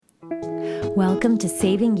Welcome to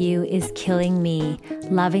Saving You is Killing Me,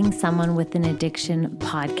 Loving Someone with an Addiction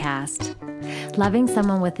podcast. Loving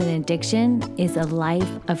someone with an addiction is a life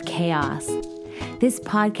of chaos. This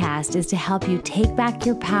podcast is to help you take back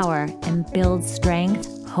your power and build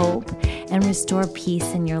strength, hope, and restore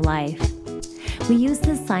peace in your life. We use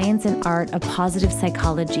the science and art of positive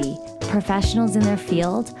psychology, professionals in their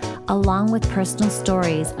field, along with personal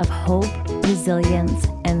stories of hope, resilience,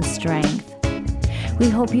 and strength. We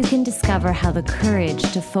hope you can discover how the courage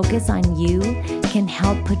to focus on you can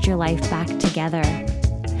help put your life back together.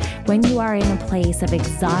 When you are in a place of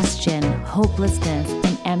exhaustion, hopelessness,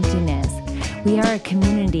 and emptiness, we are a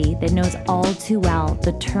community that knows all too well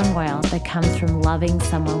the turmoil that comes from loving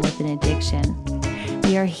someone with an addiction.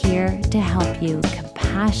 We are here to help you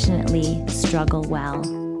compassionately struggle well.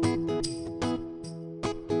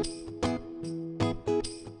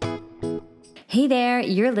 Hey there,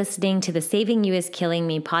 you're listening to the Saving You is Killing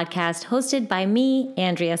Me podcast hosted by me,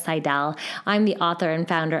 Andrea Seidel. I'm the author and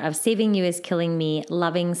founder of Saving You is Killing Me,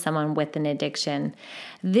 Loving Someone with an Addiction.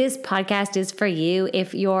 This podcast is for you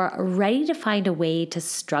if you're ready to find a way to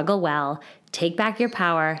struggle well, take back your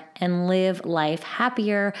power, and live life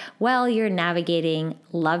happier while you're navigating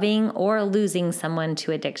loving or losing someone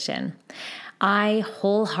to addiction. I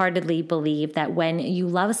wholeheartedly believe that when you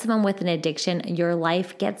love someone with an addiction, your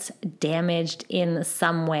life gets damaged in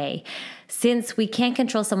some way. Since we can't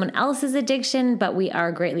control someone else's addiction, but we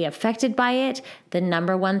are greatly affected by it, the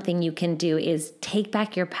number one thing you can do is take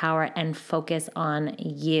back your power and focus on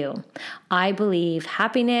you. I believe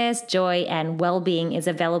happiness, joy, and well-being is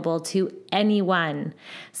available to anyone.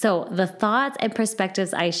 So the thoughts and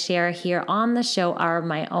perspectives I share here on the show are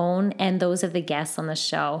my own and those of the guests on the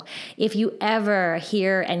show. If you ever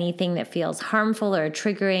hear anything that feels harmful or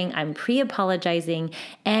triggering, I'm pre-apologizing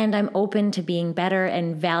and I'm open to being better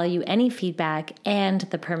and value any feedback and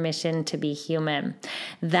the permission to be human.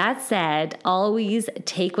 That said, always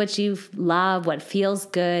take what you love, what feels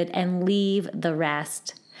good, and leave the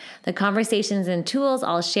rest. The conversations and tools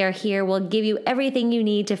I'll share here will give you everything you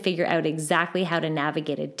need to figure out exactly how to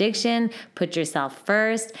navigate addiction, put yourself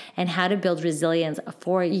first, and how to build resilience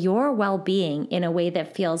for your well-being in a way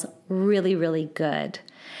that feels really, really good.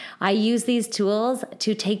 I use these tools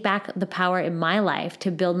to take back the power in my life,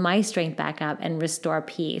 to build my strength back up and restore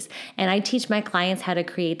peace. And I teach my clients how to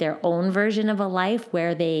create their own version of a life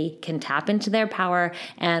where they can tap into their power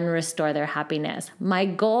and restore their happiness. My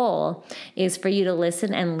goal is for you to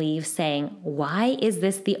listen and leave saying, why is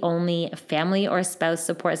this the only family or spouse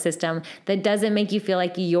support system that doesn't make you feel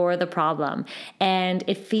like you're the problem? And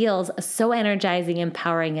it feels so energizing,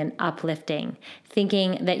 empowering, and uplifting,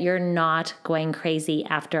 thinking that you're not going crazy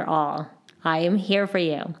after all. I am here for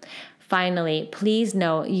you. Finally, please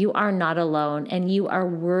know you are not alone and you are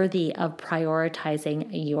worthy of prioritizing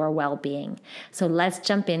your well-being. So let's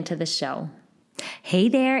jump into the show. Hey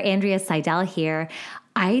there, Andrea Seidel here.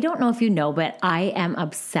 I don't know if you know, but I am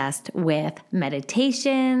obsessed with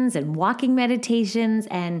meditations and walking meditations.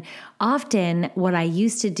 And often what I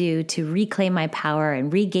used to do to reclaim my power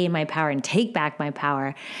and regain my power and take back my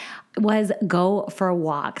power was go for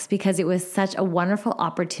walks because it was such a wonderful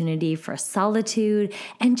opportunity for solitude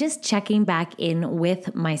and just checking back in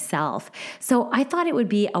with myself. So I thought it would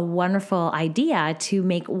be a wonderful idea to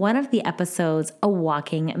make one of the episodes a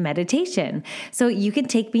walking meditation. So you can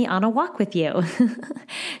take me on a walk with you.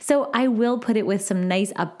 So I will put it with some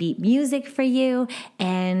nice upbeat music for you,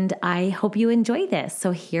 and I hope you enjoy this.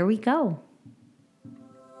 So here we go.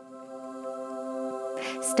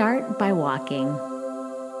 Start by walking.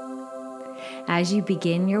 As you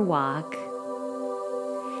begin your walk,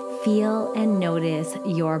 feel and notice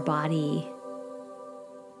your body.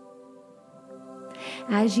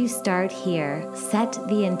 As you start here, set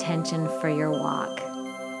the intention for your walk.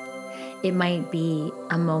 It might be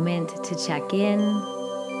a moment to check in,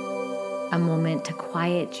 a moment to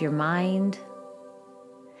quiet your mind,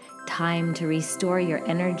 time to restore your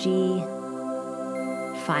energy,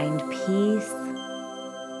 find peace,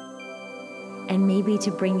 and maybe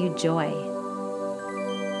to bring you joy.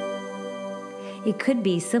 It could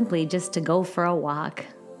be simply just to go for a walk.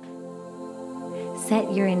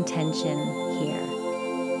 Set your intention here.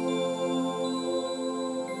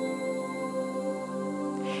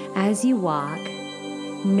 As you walk,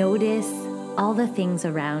 notice all the things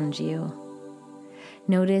around you.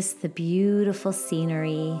 Notice the beautiful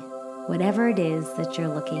scenery, whatever it is that you're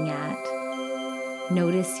looking at.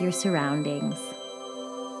 Notice your surroundings.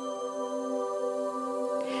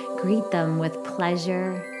 Greet them with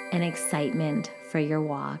pleasure and excitement for your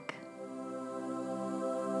walk.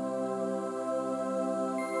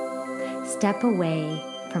 Step away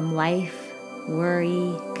from life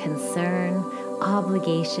worry, concern,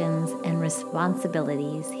 obligations, and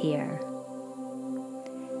responsibilities here.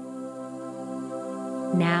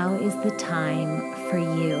 Now is the time for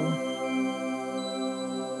you.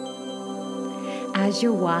 As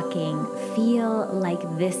you're walking, feel like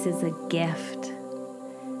this is a gift.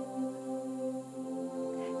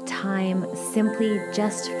 Time simply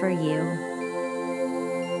just for you.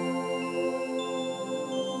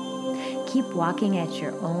 Keep walking at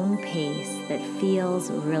your own pace that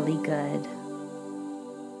feels really good.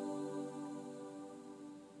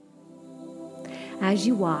 As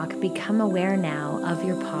you walk, become aware now of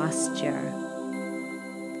your posture.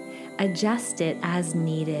 Adjust it as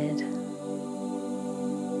needed.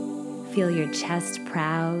 Feel your chest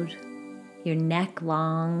proud, your neck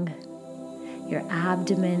long, your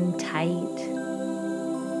abdomen tight.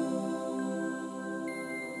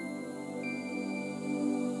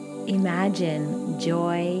 Imagine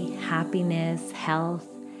joy, happiness, health,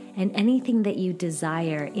 and anything that you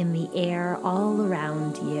desire in the air all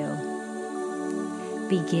around you.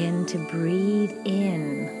 Begin to breathe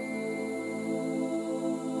in.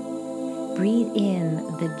 Breathe in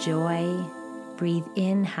the joy, breathe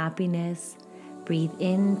in happiness, breathe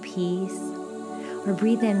in peace, or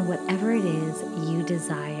breathe in whatever it is you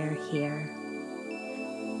desire here.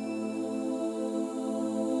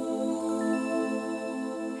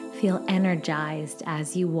 Feel energized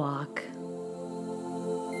as you walk.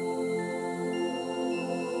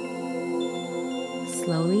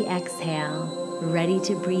 Slowly exhale, ready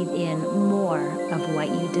to breathe in more of what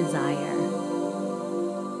you desire.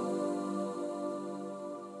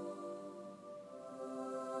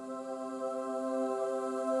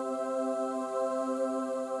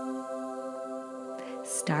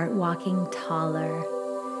 Start walking taller.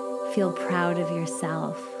 Feel proud of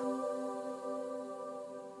yourself.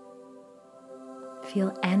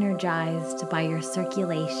 Feel energized by your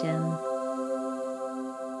circulation.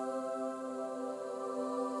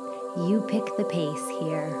 You pick the pace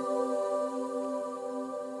here.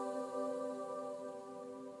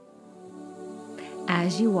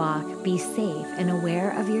 As you walk, be safe and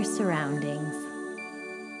aware of your surroundings.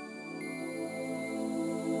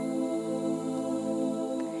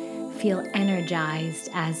 Feel energized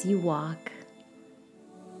as you walk.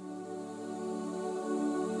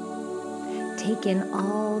 Take in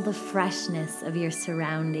all the freshness of your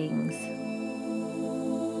surroundings.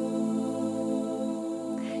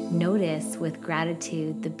 Notice with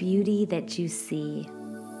gratitude the beauty that you see.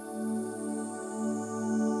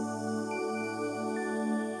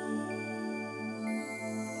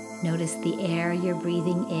 Notice the air you're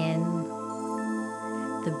breathing in,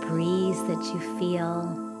 the breeze that you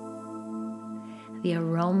feel, the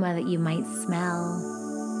aroma that you might smell.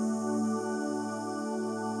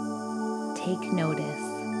 Take notice.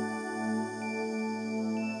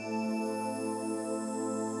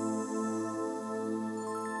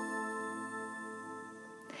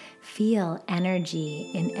 Feel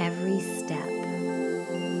energy in every step.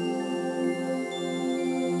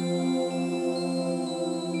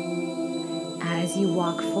 As you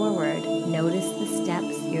walk forward, notice the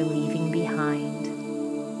steps you're leaving behind.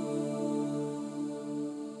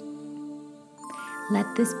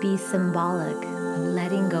 Let this be symbolic of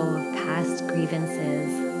letting go of past grievances.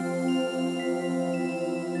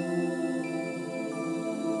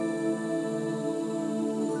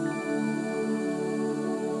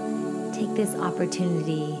 Take this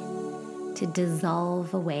opportunity to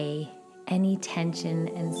dissolve away any tension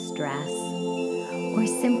and stress, or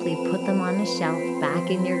simply put them on a shelf back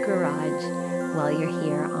in your garage while you're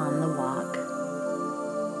here on the walk.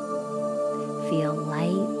 Feel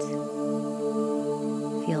light,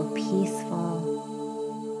 feel peaceful,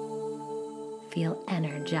 feel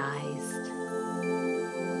energized.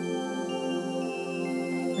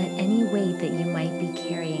 Let any weight that you might be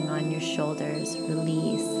carrying on your shoulders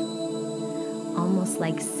release, almost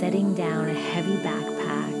like setting down a heavy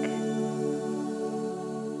backpack.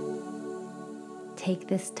 Take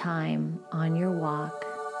this time on your walk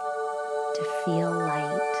to feel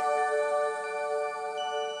light.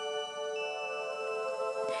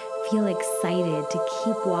 Feel excited to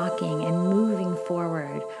keep walking and moving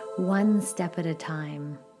forward one step at a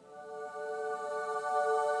time.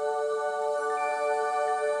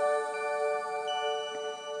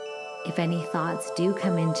 If any thoughts do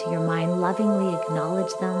come into your mind, lovingly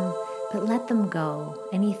acknowledge them, but let them go.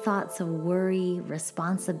 Any thoughts of worry,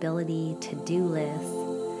 responsibility, to-do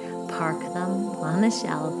lists, park them on a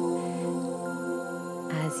shelf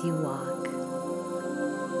as you walk.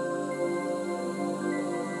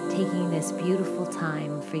 Taking this beautiful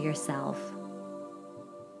time for yourself.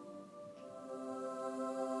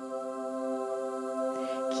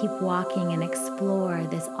 Keep walking and explore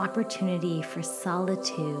this opportunity for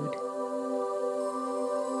solitude.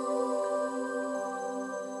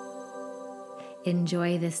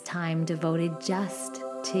 Enjoy this time devoted just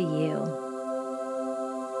to you.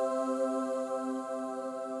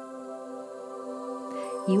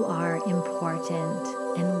 You are important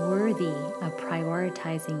and worthy of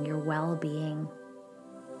prioritizing your well-being.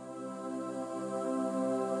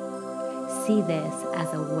 See this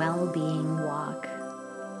as a well-being walk.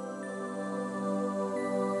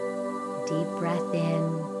 Deep breath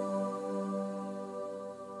in,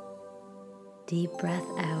 deep breath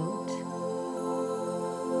out.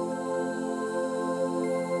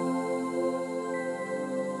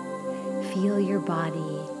 Feel your body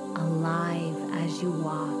alive as you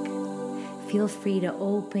walk. Feel free to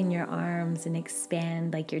open your arms and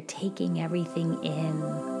expand like you're taking everything in.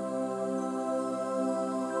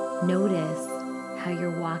 Notice how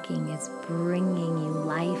your walking is bringing you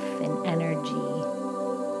life and energy.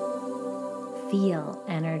 Feel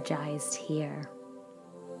energized here.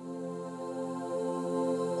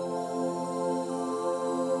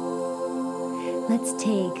 Let's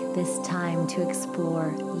take this time to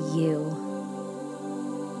explore you.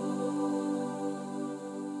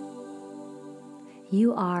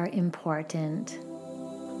 You are important.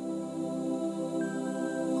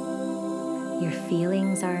 Your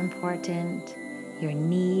feelings are important, your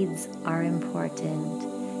needs are important,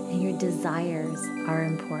 and your desires are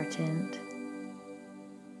important.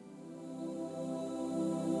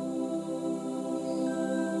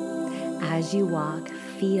 As you walk,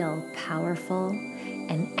 feel powerful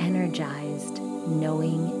and energized,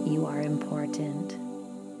 knowing you are important.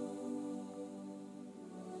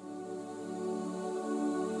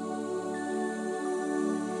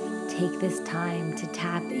 Take this time to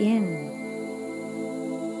tap in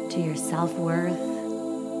to your self-worth,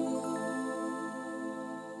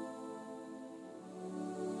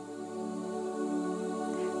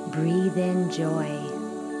 breathe in joy,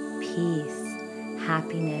 peace,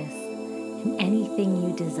 happiness, and anything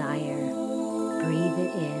you desire. Breathe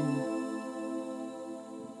it in.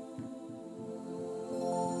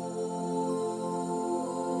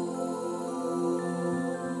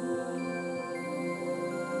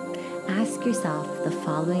 Ask yourself the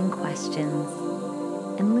following questions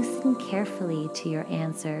and listen carefully to your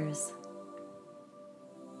answers.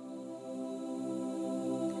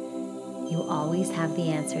 You always have the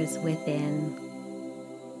answers within.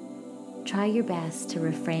 Try your best to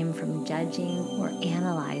refrain from judging or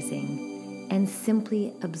analyzing and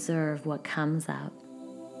simply observe what comes up.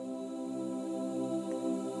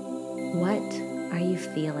 What are you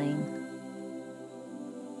feeling?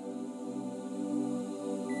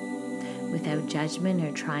 Without judgment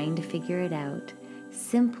or trying to figure it out,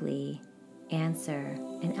 simply answer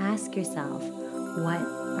and ask yourself, what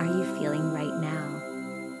are you feeling right now?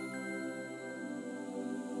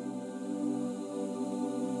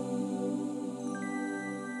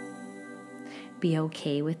 Be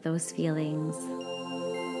okay with those feelings.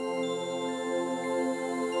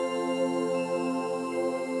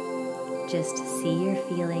 Just see your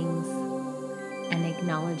feelings and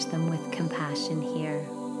acknowledge them with compassion here.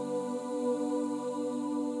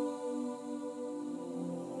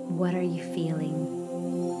 What are you feeling?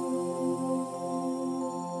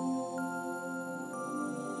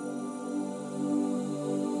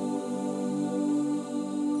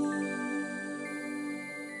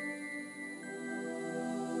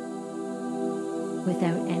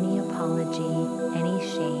 Without any apology, any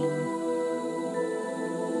shame,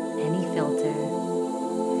 any filter,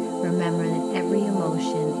 remember that every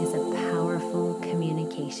emotion is a powerful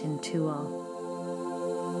communication tool.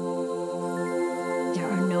 There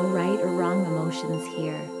are no right or wrong emotions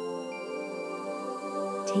here.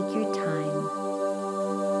 Take your time.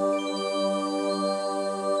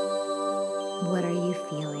 What are you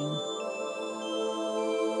feeling?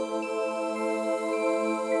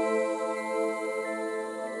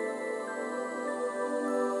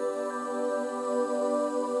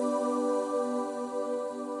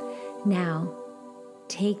 Now,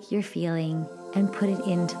 take your feeling and put it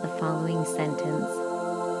into the following sentence.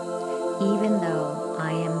 Even though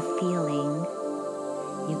I am feeling,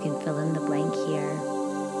 you can fill in the blank here,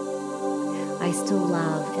 I still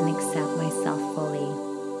love and accept myself fully.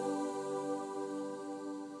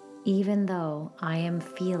 Even though I am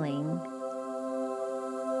feeling,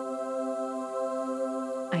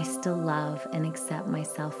 I still love and accept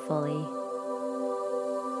myself fully.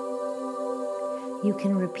 You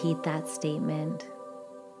can repeat that statement.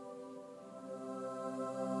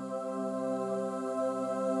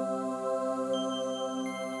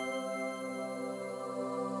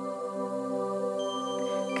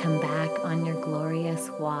 Come back on your glorious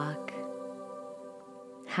walk.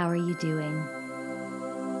 How are you doing?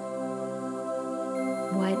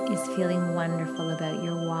 What is feeling wonderful about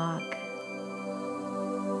your walk?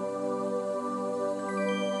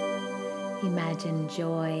 Imagine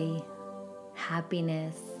joy,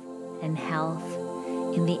 happiness, and health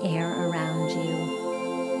in the air around you.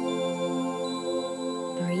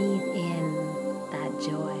 Breathe in that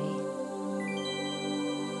joy.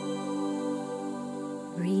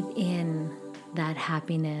 Breathe in that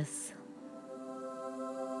happiness.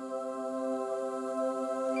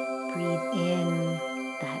 Breathe in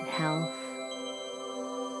that health.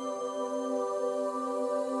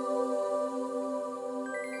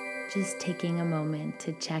 Just taking a moment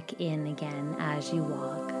to check in again as you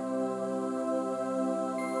walk.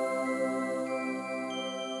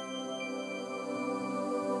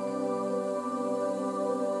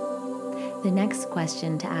 The next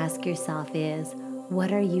question to ask yourself is,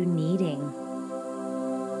 what are you needing?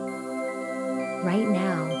 Right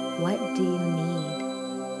now, what do you need?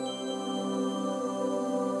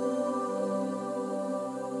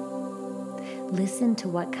 Listen to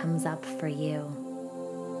what comes up for you.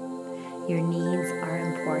 Your needs are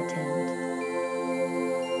important.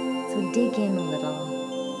 So dig in a little.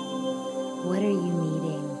 What are you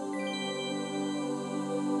needing?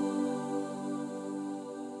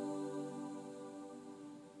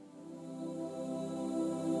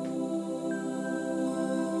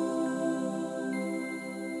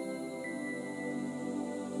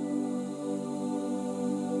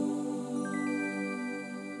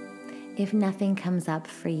 If nothing comes up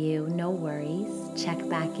for you, no worries. Check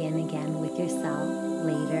back in again with yourself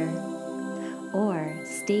later, or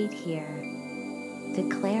state here,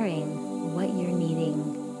 declaring what you're needing.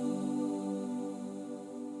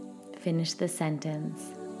 Finish the sentence,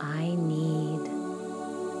 I need.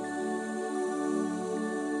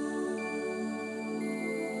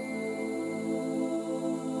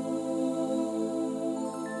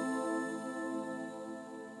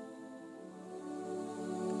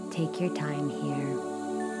 Take your time here.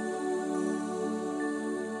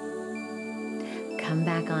 Come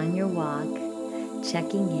back on your walk,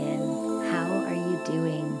 checking in. How are you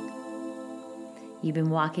doing? You've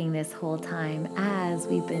been walking this whole time as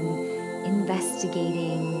we've been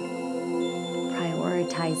investigating,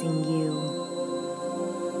 prioritizing you.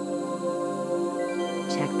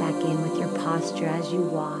 Check back in with your posture as you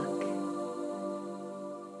walk.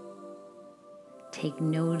 Take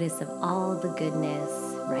notice of all the goodness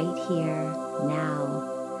right here,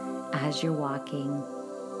 now, as you're walking.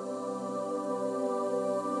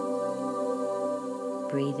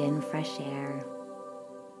 Breathe in fresh air.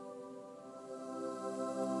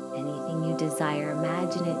 Anything you desire,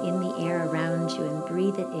 imagine it in the air around you and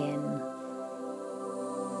breathe it in.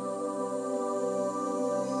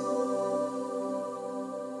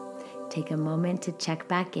 Take a moment to check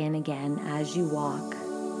back in again as you walk.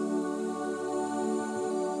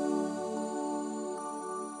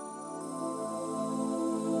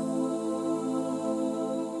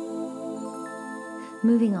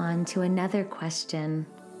 Moving on to another question.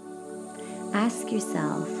 Ask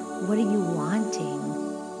yourself, what are you wanting?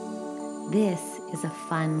 This is a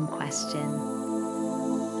fun question.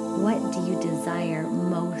 What do you desire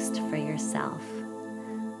most for yourself?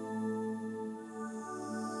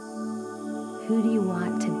 Who do you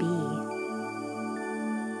want to be?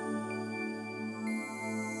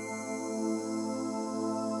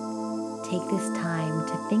 Take this time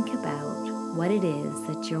to think about what it is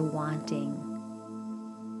that you're wanting.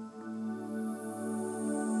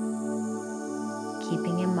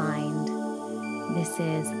 Keeping in mind, this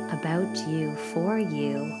is about you, for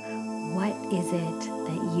you. What is it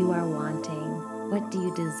that you are wanting? What do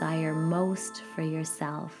you desire most for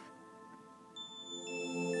yourself?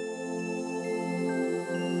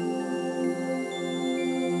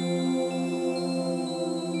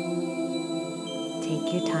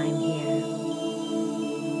 Take your time here.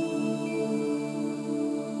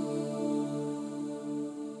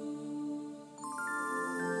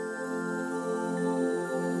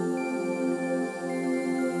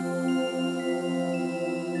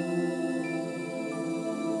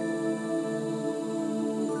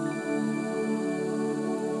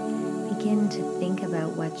 Begin to think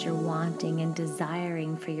about what you're wanting and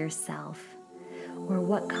desiring for yourself, or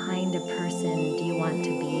what kind of person do you want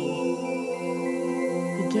to be?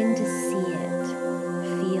 Begin to see it,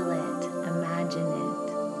 feel it, imagine it.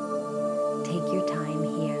 Take your time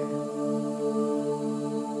here.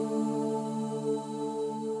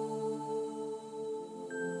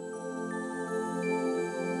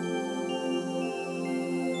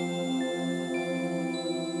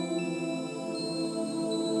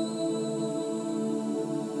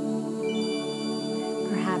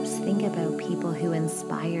 think about people who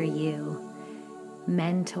inspire you,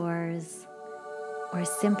 mentors, or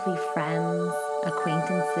simply friends,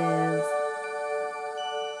 acquaintances.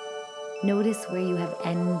 Notice where you have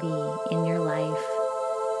envy in your life.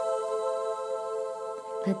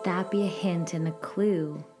 Let that be a hint and a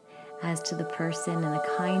clue as to the person and the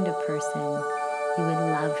kind of person you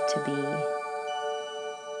would love to be,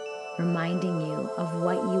 reminding you of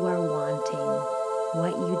what you are wanting,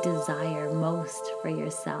 what you desire most for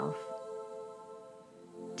yourself.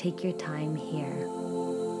 Take your time here.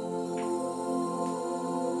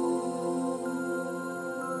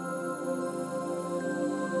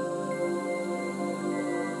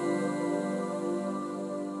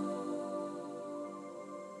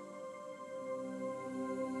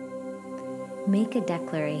 Make a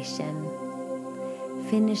declaration.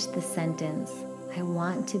 Finish the sentence, I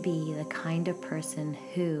want to be the kind of person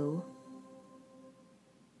who,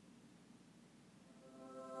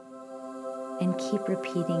 and keep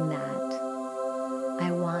repeating that.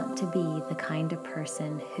 I want to be the kind of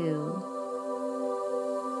person who.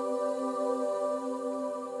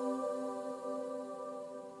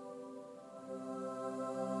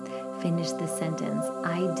 Finish the sentence,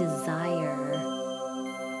 I desire.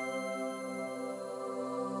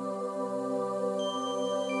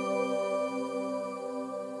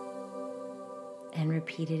 And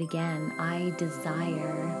repeat it again. I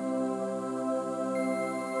desire.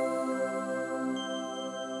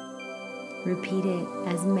 Repeat it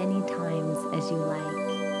as many times as you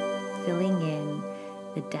like, filling in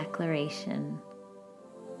the declaration.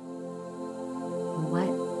 What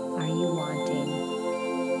are you wanting?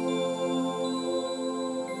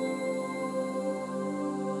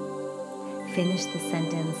 Finish the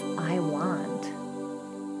sentence, I want.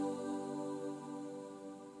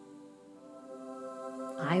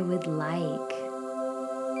 I would like.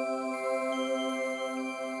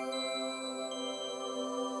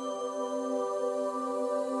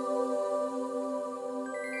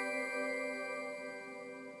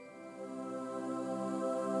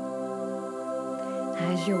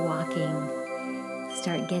 As you're walking,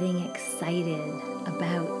 start getting excited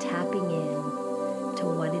about tapping in to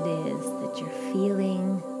what it is that you're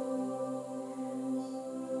feeling,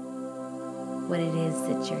 what it is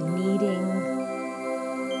that you're needing,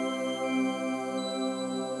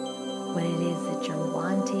 what it is that you're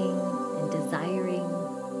wanting and desiring.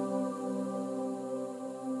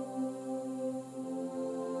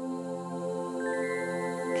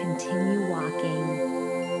 Continue walking.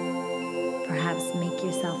 Perhaps make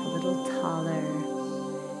yourself a little taller,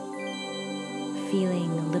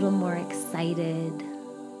 feeling a little more excited,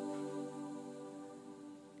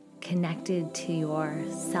 connected to your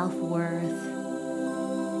self-worth,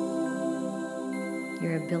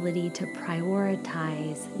 your ability to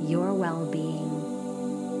prioritize your well-being.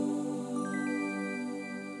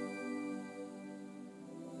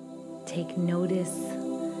 Take notice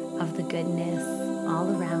of the goodness all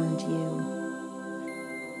around you.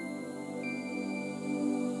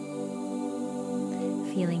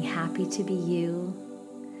 Feeling happy to be you,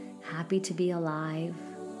 happy to be alive,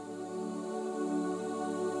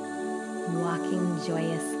 walking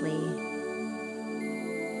joyously.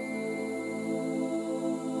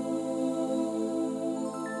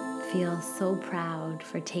 Feel so proud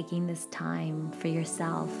for taking this time for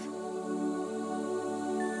yourself,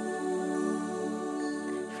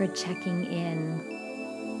 for checking in,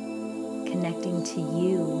 connecting to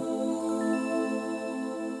you.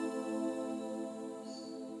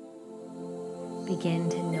 Begin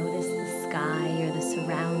to notice the sky or the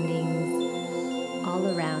surroundings all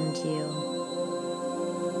around you.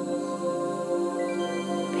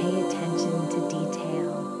 Pay attention to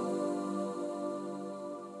detail.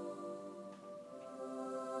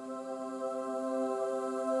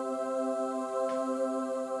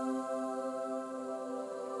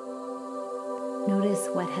 Notice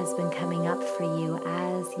what has been coming up for you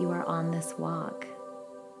as you are on this walk.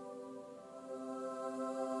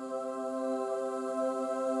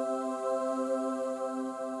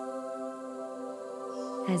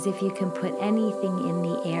 As if you can put anything in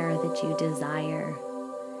the air that you desire.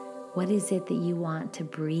 What is it that you want to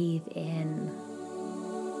breathe in?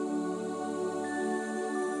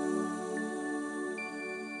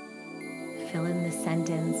 Fill in the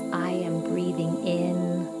sentence, I am breathing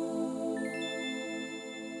in.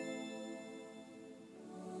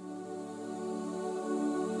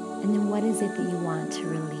 And then what is it that you want to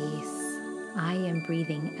release? I am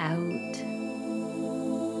breathing out.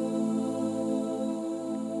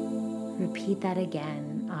 Repeat that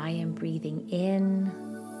again. I am breathing in.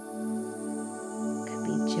 Could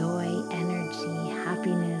be joy, energy,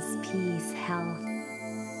 happiness, peace, health.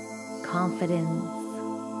 confidence.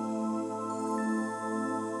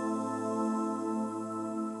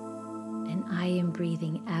 And I am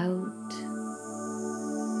breathing out.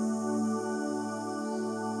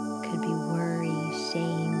 Could be worry,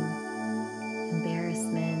 shame,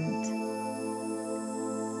 embarrassment,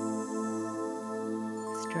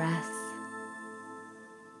 stress.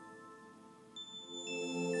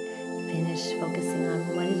 Finish focusing on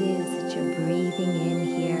what it is that you're breathing in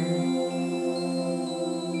here.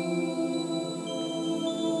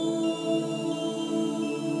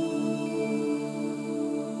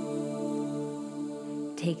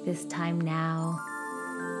 Take this time now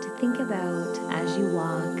to think about, as you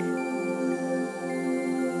walk,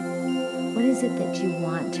 what is it that you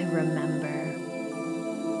want to remember?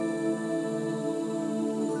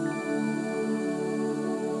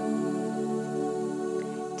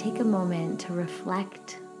 Take a moment to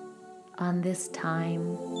reflect on this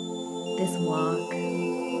time, this walk.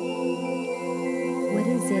 What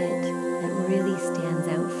is it that really stands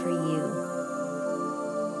out for you?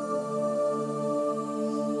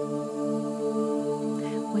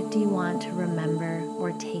 What do you want to remember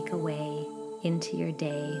or take away into your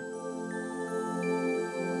day?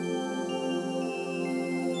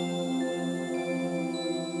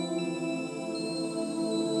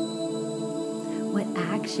 What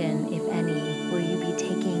action, if any, will you be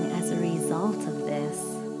taking as a result of this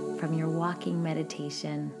from your walking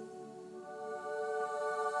meditation?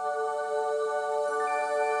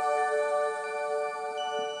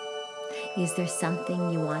 Is there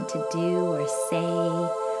something you want to do or say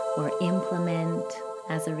or implement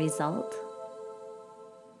as a result?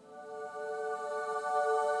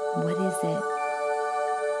 What is it?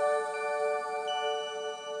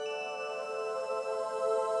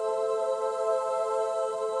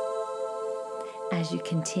 As you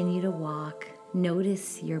continue to walk,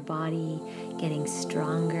 notice your body getting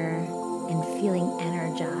stronger and feeling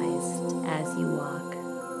energized as you walk.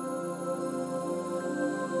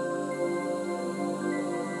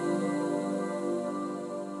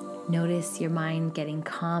 Notice your mind getting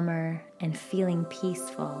calmer and feeling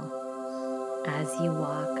peaceful as you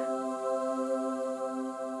walk.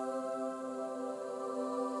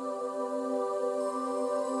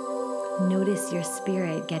 Notice your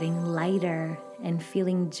spirit getting lighter and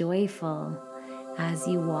feeling joyful as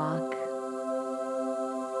you walk.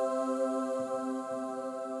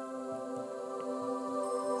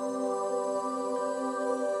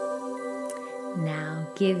 Now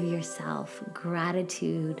give yourself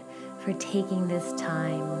gratitude for taking this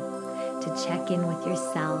time to check in with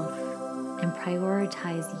yourself and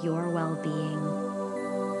prioritize your well-being.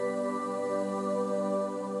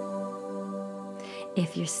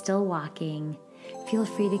 If you're still walking, feel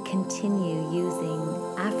free to continue using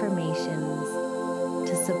affirmations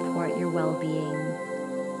to support your well-being,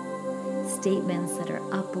 statements that are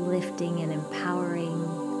uplifting and empowering,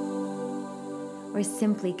 or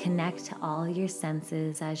simply connect to all your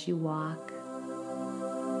senses as you walk.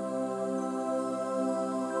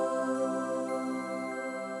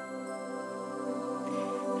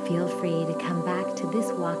 Feel free to come back to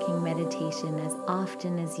this walking meditation as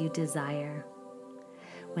often as you desire.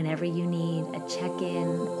 Whenever you need a check-in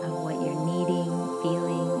of what you're needing,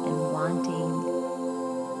 feeling, and wanting,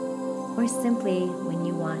 or simply when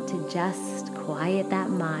you want to just quiet that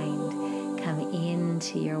mind, come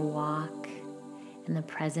into your walk in the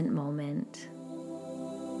present moment.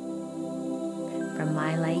 From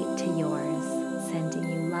my light to yours, sending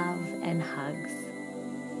you love and hugs.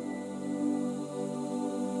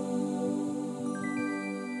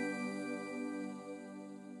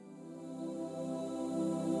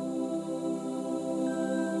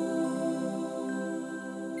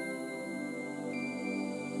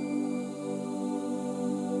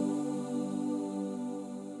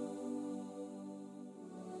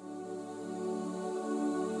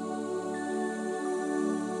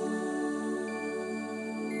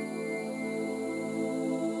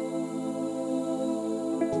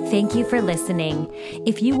 Thank you for listening.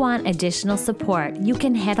 If you want additional support, you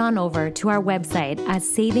can head on over to our website at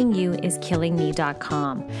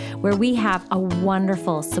savingyouiskillingme.com, where we have a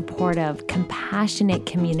wonderful, supportive, compassionate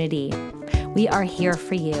community. We are here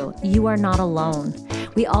for you. You are not alone.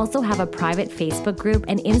 We also have a private Facebook group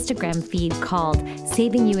and Instagram feed called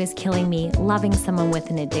Saving You is Killing Me, Loving Someone with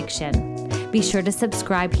an Addiction. Be sure to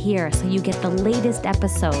subscribe here so you get the latest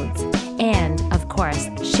episodes. And, of course,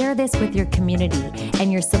 share this with your community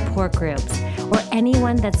and your support groups or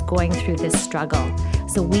anyone that's going through this struggle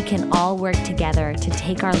so we can all work together to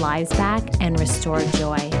take our lives back and restore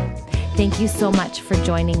joy. Thank you so much for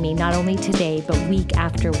joining me, not only today, but week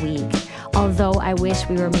after week. Although I wish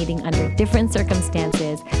we were meeting under different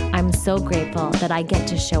circumstances, I'm so grateful that I get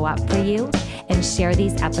to show up for you and share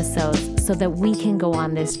these episodes so that we can go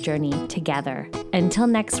on this journey together. Until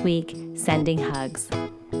next week, sending hugs.